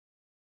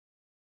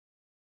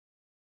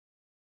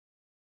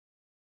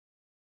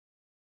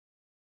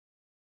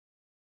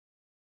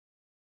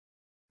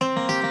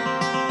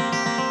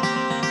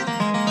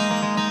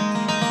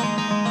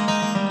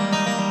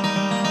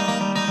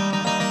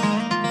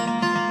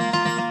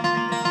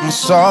I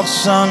saw the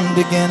sun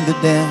begin to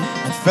dim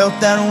and felt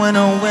that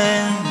winter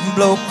wind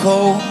blow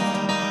cold.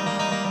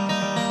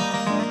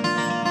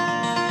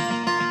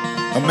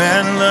 A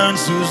man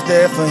learns who's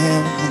there for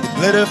him when the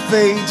glitter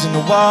fades and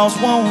the walls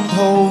won't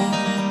hold.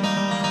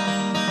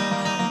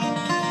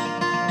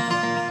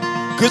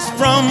 'Cause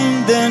from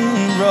then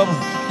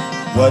rubble,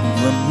 what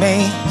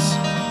remains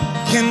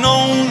can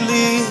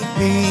only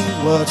be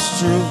what's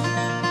true.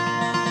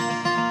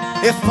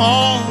 If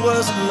all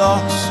was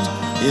lost,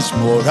 it's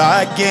more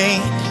I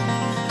gained,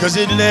 'cause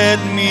it led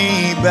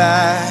me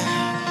back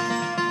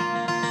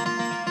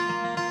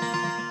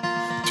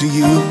to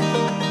you.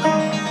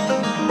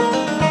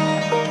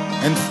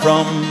 And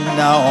from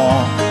now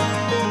on,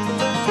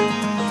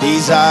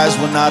 these eyes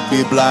will not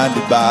be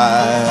blinded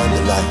by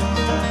the light.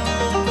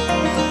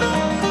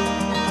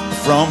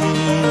 From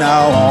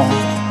now on,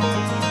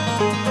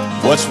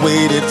 what's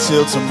waited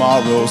till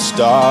tomorrow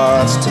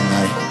starts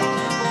tonight.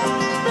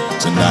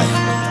 Tonight.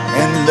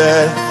 And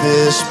let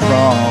this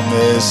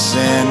promise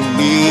in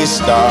me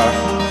start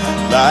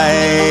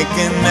like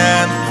an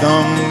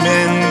anthem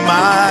in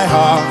my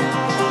heart.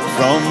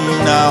 From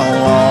now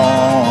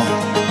on,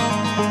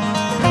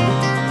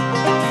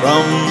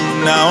 from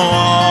now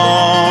on.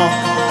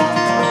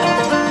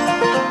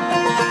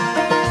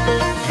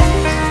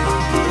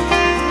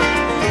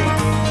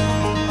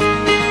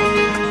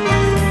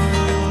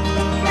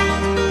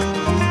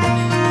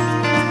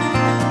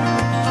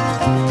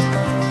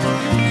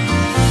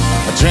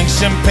 Drink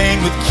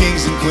champagne with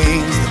kings and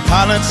queens. The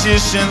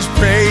politicians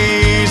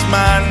praise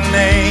my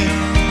name,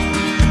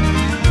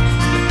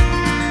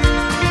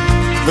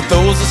 but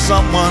those are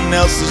someone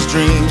else's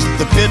dreams.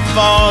 The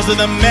pitfalls of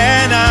the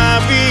man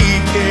I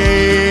became.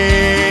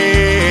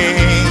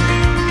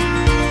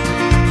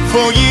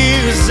 For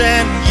years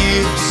and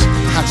years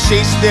I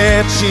chased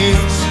their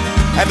cheers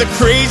at the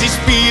crazy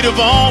speed of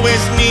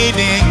always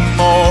needing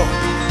more.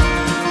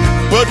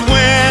 But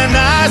when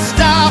I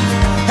stop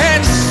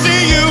and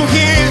see you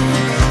here,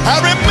 I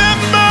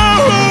remember